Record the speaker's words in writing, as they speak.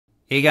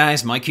Hey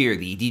guys, Mike here,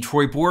 the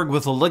Detroit Borg,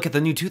 with a look at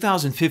the new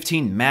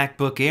 2015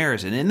 MacBook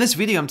Airs. And in this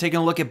video, I'm taking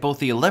a look at both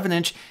the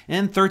 11-inch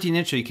and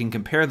 13-inch so you can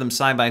compare them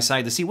side by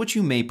side to see what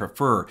you may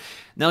prefer.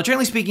 Now,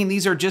 generally speaking,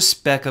 these are just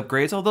spec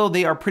upgrades, although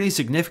they are pretty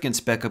significant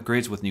spec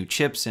upgrades with new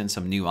chips and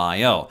some new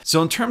I/O.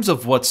 So in terms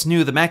of what's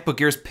new, the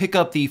MacBook Airs pick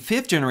up the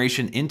 5th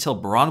generation Intel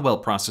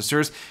Broadwell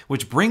processors,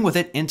 which bring with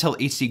it Intel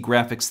HD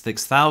Graphics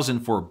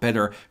 6000 for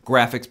better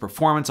graphics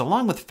performance,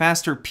 along with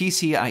faster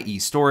PCIe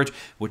storage,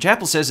 which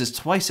Apple says is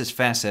twice as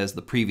fast as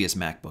the previous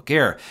MacBook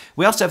Air.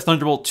 We also have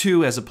Thunderbolt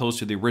 2 as opposed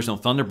to the original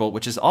Thunderbolt,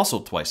 which is also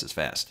twice as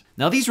fast.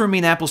 Now, these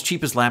remain Apple's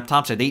cheapest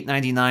laptops at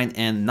 $899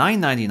 and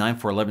 $999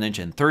 for 11-inch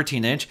and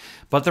 13-inch,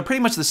 but they're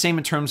pretty much the same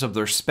in terms of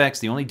their specs.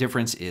 The only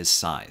difference is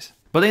size.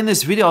 But in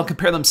this video, I'll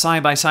compare them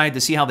side by side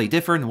to see how they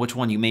differ and which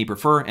one you may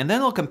prefer, and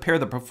then I'll compare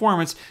the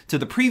performance to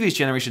the previous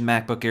generation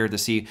MacBook Air to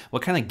see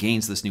what kind of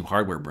gains this new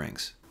hardware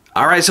brings.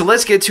 Alright, so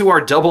let's get to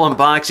our double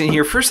unboxing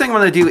here. First thing I'm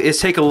going to do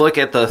is take a look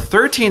at the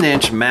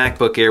 13-inch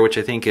MacBook Air, which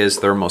I think is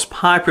their most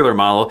popular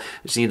model.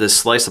 Just need to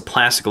slice the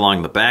plastic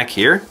along the back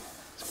here.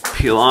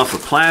 Peel off the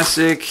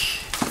plastic,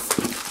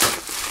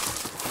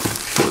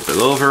 flip it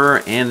over,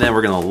 and then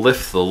we're going to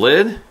lift the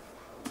lid.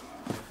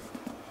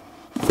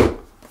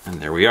 And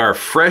there we are,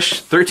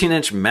 fresh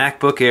 13-inch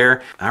MacBook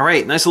Air. All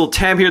right, nice little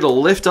tab here to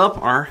lift up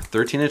our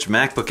 13-inch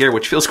MacBook Air,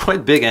 which feels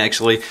quite big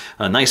actually.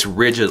 A nice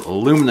rigid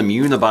aluminum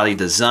unibody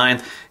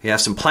design. You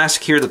have some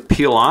plastic here to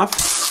peel off.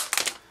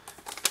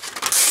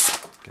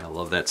 Gotta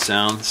love that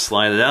sound.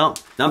 Slide it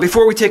out. Now,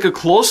 before we take a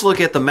close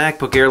look at the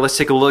MacBook Air, let's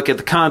take a look at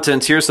the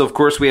contents here. So, of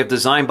course, we have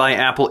designed by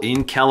Apple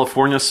in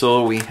California,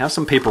 so we have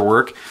some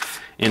paperwork.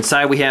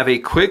 Inside we have a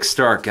quick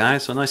start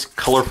guide, so a nice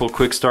colorful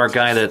quick start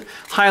guide that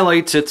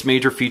highlights its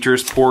major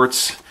features,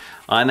 ports,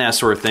 and that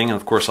sort of thing. And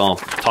of course I'll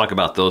talk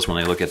about those when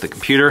I look at the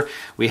computer.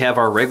 We have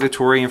our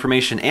regulatory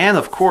information and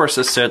of course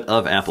a set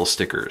of Apple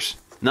stickers.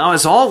 Now,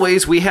 as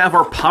always, we have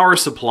our power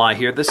supply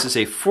here. This is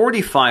a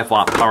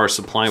 45-watt power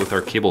supply with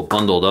our cable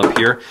bundled up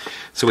here.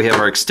 So we have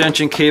our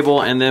extension cable,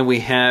 and then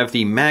we have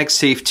the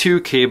MagSafe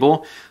 2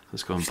 cable.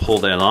 Let's go and pull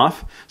that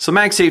off. So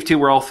MagSafe 2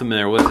 we're all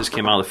familiar with. This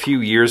came out a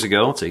few years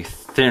ago. It's a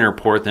thinner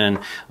port than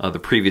the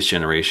previous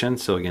generation.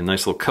 So again,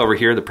 nice little cover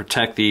here to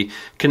protect the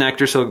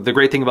connector. So the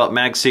great thing about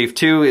MagSafe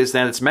 2 is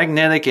that it's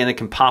magnetic and it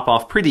can pop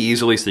off pretty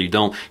easily so you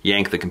don't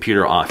yank the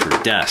computer off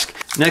your desk.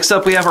 Next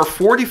up, we have our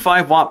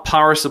 45-watt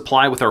power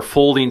supply with our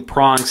folding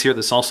prongs here.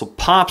 This also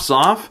pops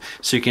off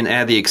so you can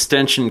add the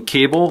extension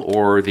cable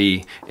or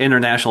the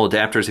international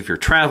adapters if you're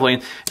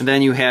traveling. And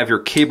then you have your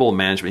cable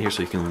management here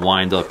so you can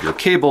wind up your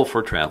cable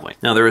for traveling.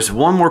 Now, there is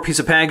one more piece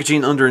of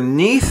packaging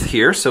underneath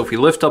here. So if we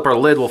lift up our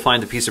lid, we'll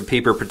find a piece of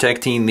paper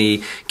protecting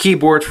the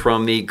keyboard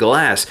from the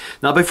glass.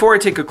 Now, before I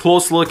take a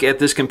close look at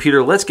this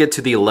computer, let's get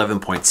to the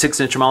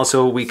 11.6-inch model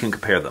so we can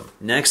compare them.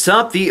 Next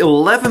up, the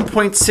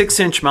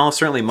 11.6-inch model,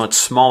 certainly much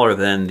smaller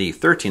than the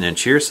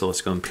 13-inch here, so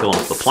let's go and peel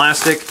off the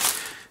plastic.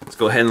 Let's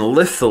go ahead and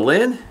lift the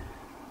lid.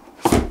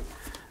 And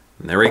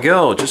there we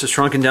go, just a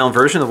shrunken down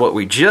version of what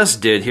we just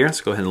did here.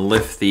 Let's go ahead and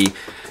lift the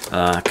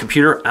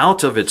computer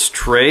out of its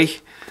tray.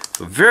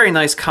 A very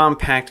nice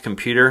compact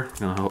computer.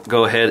 I'm going to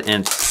go ahead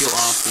and peel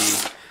off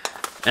the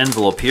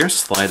envelope here,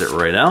 slide it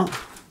right out.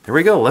 There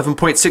we go,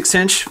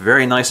 11.6-inch,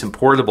 very nice and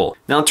portable.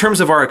 Now, in terms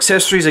of our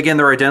accessories, again,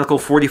 they're identical,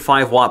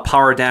 45-watt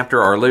power adapter,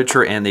 our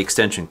literature, and the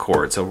extension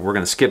cord. So we're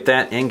going to skip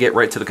that and get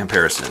right to the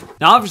comparison.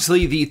 Now,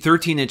 obviously, the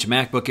 13-inch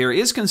MacBook Air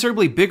is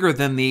considerably bigger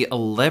than the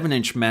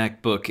 11-inch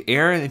MacBook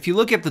Air. If you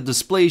look at the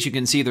displays, you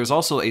can see there's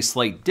also a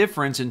slight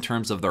difference in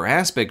terms of their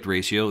aspect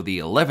ratio. The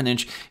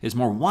 11-inch is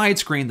more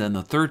widescreen than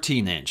the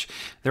 13-inch.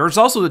 There is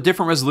also a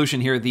different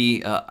resolution here.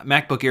 The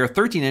MacBook Air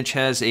 13-inch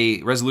has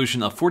a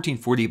resolution of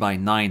 1440 by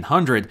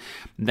 900.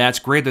 That's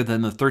greater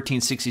than the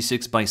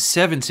 1366 by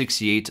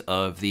 768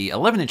 of the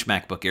 11-inch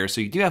MacBook Air,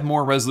 so you do have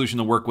more resolution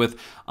to work with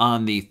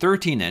on the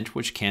 13-inch,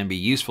 which can be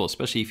useful,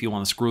 especially if you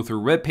want to scroll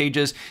through web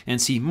pages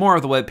and see more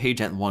of the web page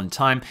at one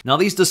time. Now,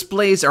 these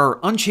displays are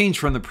unchanged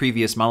from the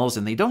previous models,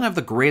 and they don't have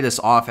the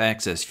greatest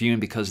off-axis viewing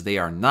because they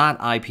are not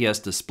IPS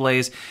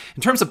displays.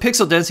 In terms of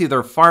pixel density,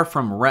 they're far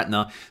from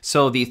Retina,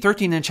 so the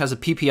 13-inch has a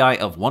PPI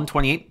of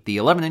 128, the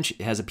 11-inch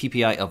has a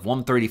PPI of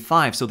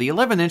 135, so the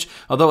 11-inch,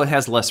 although it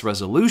has less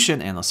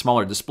resolution and a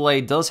smaller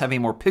display, does have a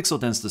more pixel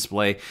dense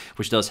display,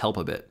 which does help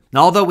a bit.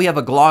 Now, although we have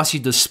a glossy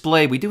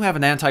display, we do have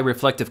an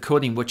anti-reflective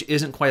coating, which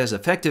isn't quite as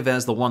effective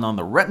as the one on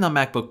the Retina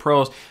MacBook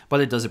Pros,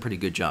 but it does a pretty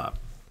good job.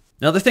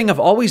 Now, the thing I've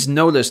always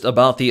noticed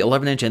about the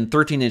 11-inch and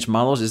 13-inch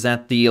models is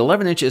that the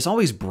 11-inch is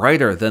always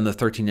brighter than the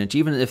 13-inch,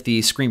 even if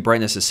the screen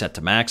brightness is set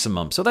to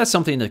maximum. So that's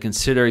something to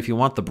consider. If you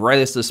want the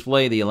brightest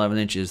display, the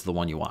 11-inch is the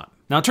one you want.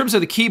 Now, in terms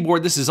of the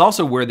keyboard, this is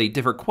also where they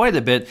differ quite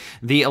a bit.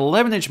 The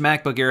 11-inch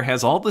MacBook Air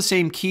has all the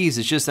same keys,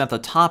 it's just that the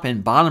top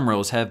and bottom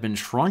rows have been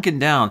shrunken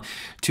down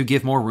to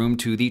give more room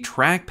to the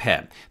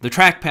trackpad. The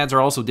trackpads are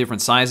also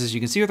different sizes. You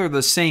can see they're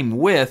the same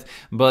width,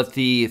 but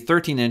the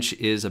 13-inch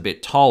is a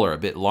bit taller, a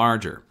bit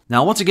larger.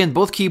 Now, once again,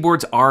 both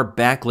keyboards are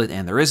backlit,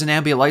 and there is an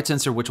ambient light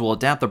sensor which will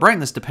adapt the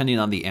brightness depending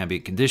on the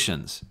ambient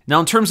conditions. Now,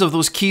 in terms of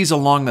those keys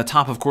along the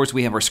top, of course,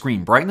 we have our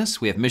screen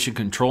brightness, we have mission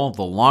control,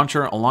 the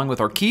launcher, along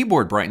with our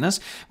keyboard brightness.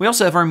 We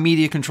also have our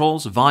media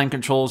controls, volume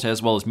controls,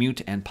 as well as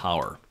mute and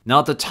power. Now,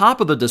 at the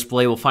top of the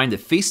display, we'll find a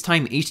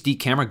FaceTime HD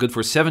camera good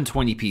for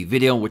 720p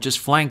video, which is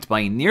flanked by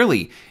a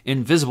nearly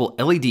invisible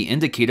LED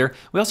indicator.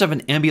 We also have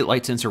an ambient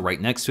light sensor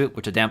right next to it,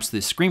 which adapts the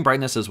screen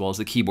brightness as well as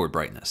the keyboard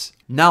brightness.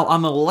 Now,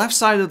 on the left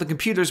side of the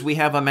computers, we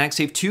have a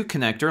MagSafe 2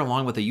 connector,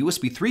 along with a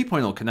USB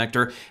 3.0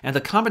 connector, and a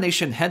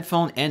combination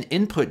headphone and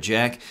input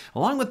jack,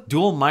 along with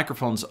dual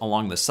microphones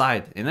along the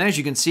side. And as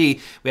you can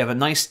see, we have a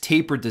nice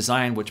tapered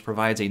design, which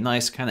provides a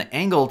nice kind of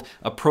angled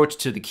approach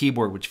to the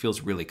keyboard, which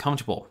feels really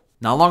comfortable.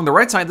 Now, along the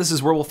right side, this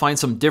is where we'll find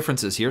some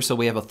differences here. So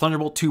we have a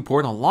Thunderbolt 2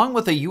 port along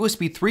with a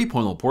USB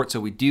 3.0 port.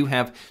 So we do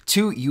have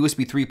two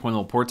USB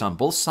 3.0 ports on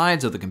both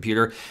sides of the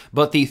computer,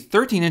 but the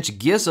 13-inch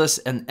gives us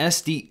an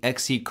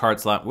SDXC card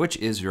slot, which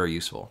is very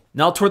useful.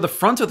 Now, toward the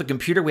front of the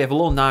computer, we have a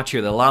little notch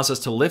here that allows us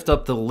to lift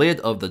up the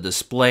lid of the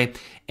display,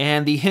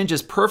 and the hinge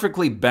is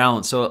perfectly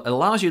balanced. So it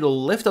allows you to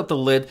lift up the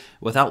lid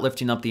without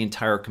lifting up the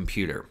entire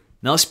computer.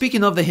 Now,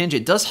 speaking of the hinge,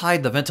 it does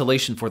hide the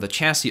ventilation for the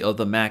chassis of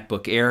the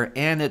MacBook Air,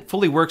 and it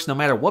fully works no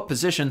matter what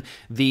position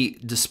the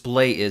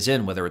display is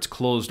in, whether it's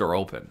closed or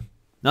open.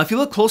 Now, if you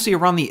look closely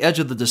around the edge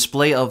of the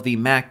display of the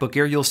MacBook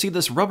Air, you'll see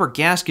this rubber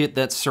gasket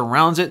that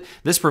surrounds it.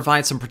 This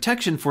provides some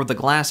protection for the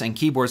glass and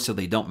keyboard so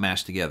they don't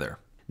mash together.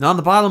 Now, on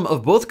the bottom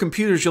of both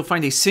computers, you'll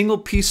find a single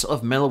piece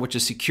of metal which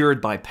is secured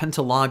by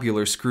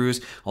pentalobular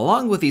screws,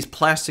 along with these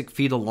plastic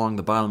feet along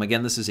the bottom.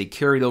 Again, this is a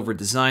carried over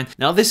design.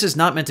 Now, this is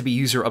not meant to be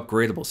user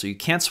upgradable, so you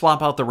can't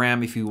swap out the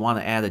RAM if you want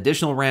to add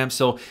additional RAM.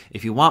 So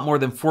if you want more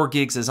than 4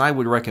 gigs, as I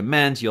would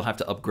recommend, you'll have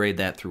to upgrade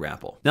that through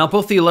Apple. Now,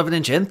 both the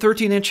 11-inch and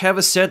 13-inch have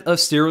a set of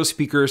stereo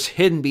speakers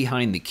hidden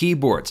behind the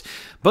keyboards.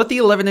 But the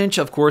 11-inch,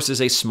 of course, is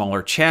a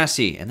smaller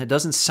chassis, and it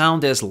doesn't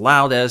sound as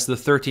loud as the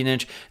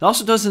 13-inch. It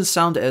also doesn't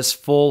sound as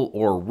full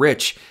or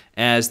rich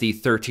as the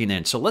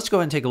 13-inch. So let's go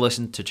ahead and take a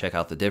listen to check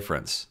out the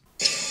difference.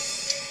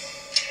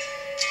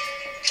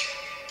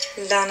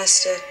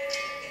 Lannister,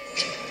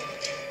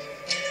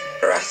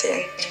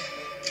 Baratheon,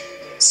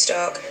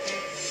 Stark,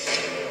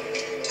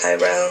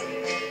 Tyrell,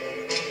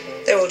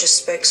 they're all just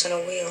spokes on a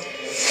wheel.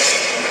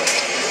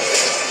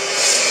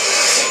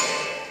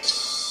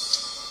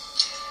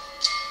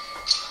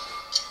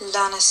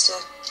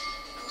 Lannister,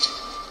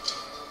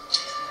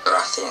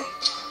 Baratheon,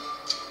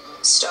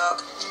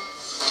 Stark,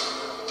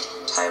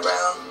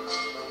 Tyrell,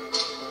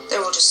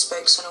 they're all just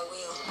spokes on a wheel.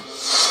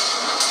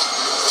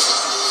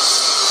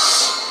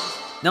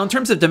 Now, in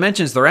terms of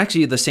dimensions, they're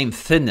actually the same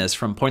thickness,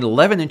 from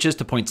 0.11 inches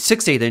to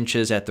 0.68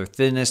 inches at their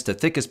thinnest to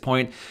thickest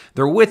point.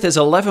 Their width is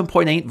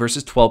 11.8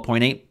 versus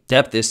 12.8.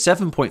 Depth is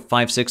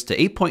 7.56 to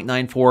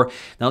 8.94.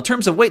 Now, in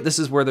terms of weight, this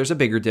is where there's a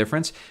bigger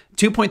difference.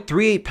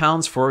 2.38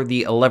 pounds for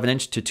the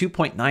 11-inch to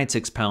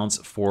 2.96 pounds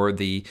for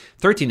the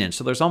 13-inch.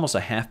 So there's almost a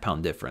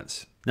half-pound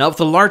difference. Now, with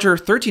the larger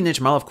 13-inch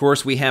model, of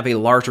course, we have a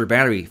larger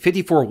battery,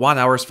 54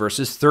 watt-hours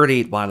versus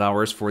 38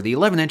 watt-hours for the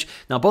 11-inch.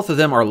 Now, both of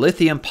them are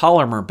lithium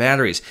polymer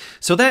batteries.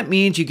 So that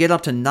means you get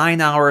up to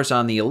 9 hours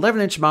on the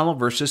 11-inch model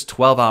versus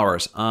 12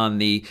 hours on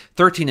the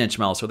 13-inch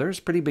model. So there's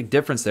a pretty big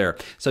difference there.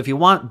 So if you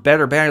want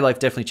better battery life,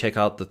 definitely check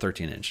out the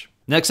 13-inch.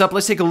 Next up,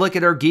 let's take a look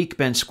at our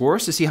Geekbench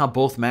scores to see how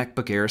both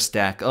MacBook Airs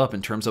stack up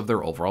in terms of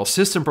their overall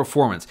system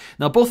performance.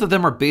 Now, both of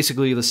them are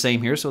basically the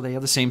same here, so they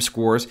have the same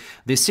scores.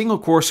 The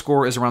single-core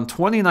score is around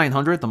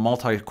 2,900. The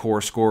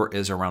multi-core score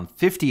is around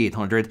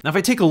 5,800. Now, if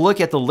I take a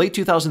look at the late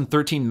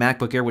 2013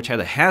 MacBook Air, which had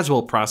a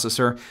Haswell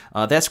processor,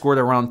 that scored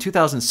around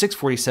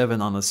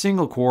 2,647 on the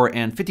single-core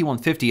and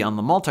 5,150 on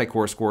the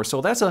multi-core score,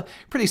 so that's a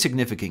pretty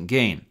significant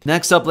gain.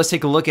 Next up, let's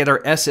take a look at our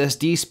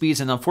SSD speeds,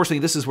 and unfortunately,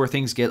 this is where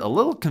things get a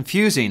little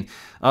confusing.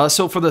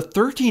 So for the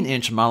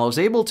 13-inch model, I was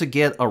able to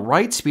get a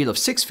write speed of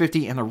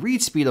 650 and a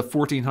read speed of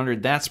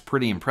 1400. That's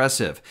pretty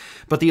impressive.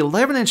 But the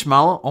 11-inch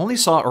model only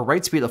saw a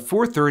write speed of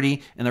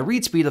 430 and a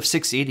read speed of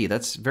 680.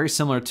 That's very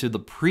similar to the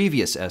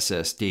previous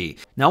SSD.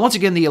 Now, once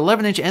again, the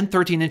 11-inch and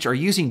 13-inch are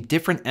using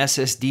different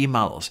SSD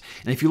models.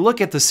 And if you look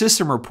at the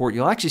system report,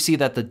 you'll actually see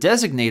that the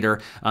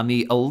designator on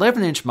the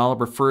 11-inch model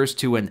refers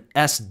to an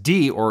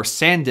SD or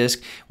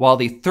SandDisk, while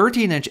the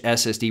 13-inch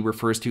SSD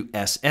refers to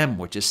SM,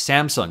 which is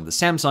Samsung. The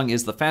Samsung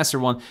is the faster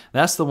one.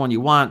 That's the one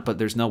you want, but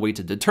there's no way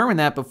to determine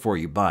that before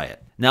you buy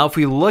it. Now, if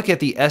we look at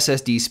the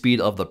SSD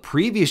speed of the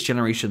previous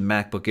generation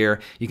MacBook Air,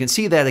 you can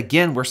see that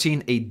again, we're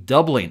seeing a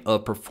doubling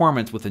of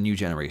performance with the new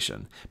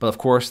generation. But of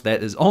course,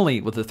 that is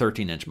only with the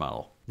 13-inch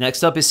model.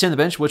 Next up is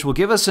Cinebench, which will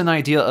give us an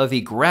idea of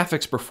the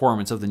graphics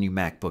performance of the new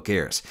MacBook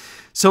Airs.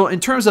 So in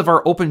terms of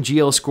our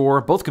OpenGL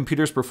score, both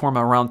computers perform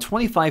around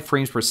 25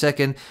 frames per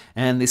second,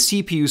 and the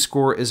CPU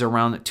score is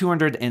around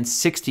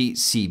 260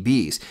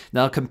 CBs.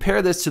 Now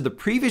compare this to the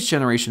previous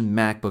generation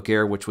MacBook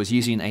Air, which was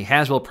using a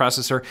Haswell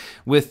processor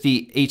with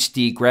the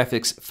HD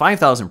Graphics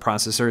 5000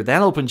 processor.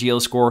 That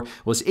OpenGL score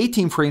was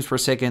 18 frames per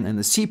second, and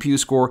the CPU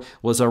score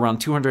was around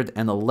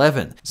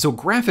 211. So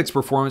graphics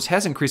performance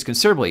has increased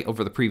considerably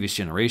over the previous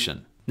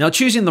generation. Now,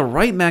 choosing the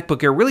right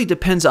MacBook Air really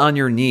depends on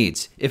your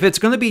needs. If it's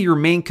going to be your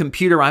main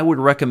computer, I would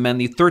recommend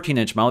the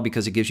 13-inch model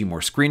because it gives you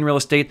more screen real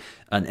estate,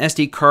 an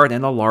SD card,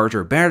 and a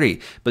larger battery.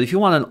 But if you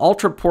want an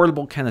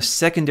ultra-portable kind of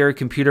secondary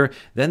computer,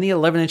 then the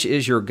 11-inch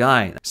is your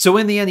guy. So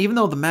in the end, even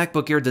though the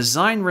MacBook Air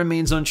design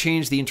remains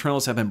unchanged, the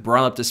internals have been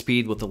brought up to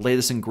speed with the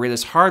latest and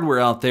greatest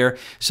hardware out there.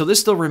 So this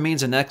still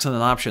remains an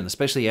excellent option,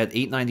 especially at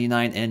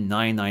 $899 and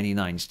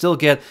 $999. You still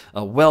get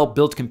a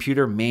well-built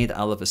computer made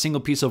out of a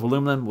single piece of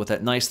aluminum with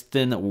that nice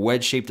thin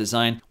wedge-shaped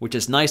design, which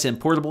is nice and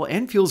portable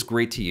and feels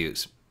great to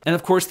use. And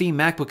of course, the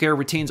MacBook Air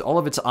retains all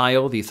of its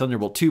I/O, the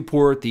Thunderbolt 2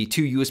 port, the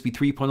two USB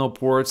 3.0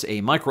 ports,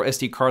 a micro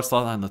SD card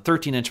slot on the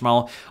 13-inch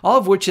model, all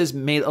of which is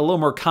made a little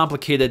more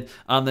complicated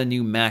on the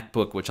new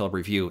MacBook, which I'll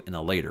review in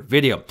a later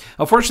video.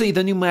 Unfortunately,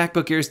 the new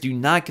MacBook Airs do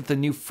not get the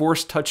new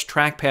Force Touch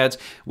trackpads,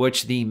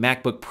 which the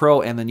MacBook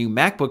Pro and the new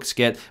MacBooks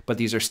get, but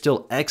these are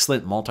still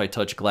excellent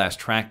multi-touch glass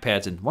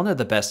trackpads and one of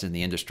the best in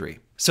the industry.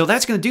 So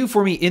that's going to do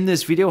for me in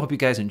this video. Hope you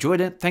guys enjoyed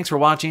it. Thanks for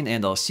watching,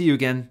 and I'll see you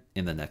again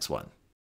in the next one.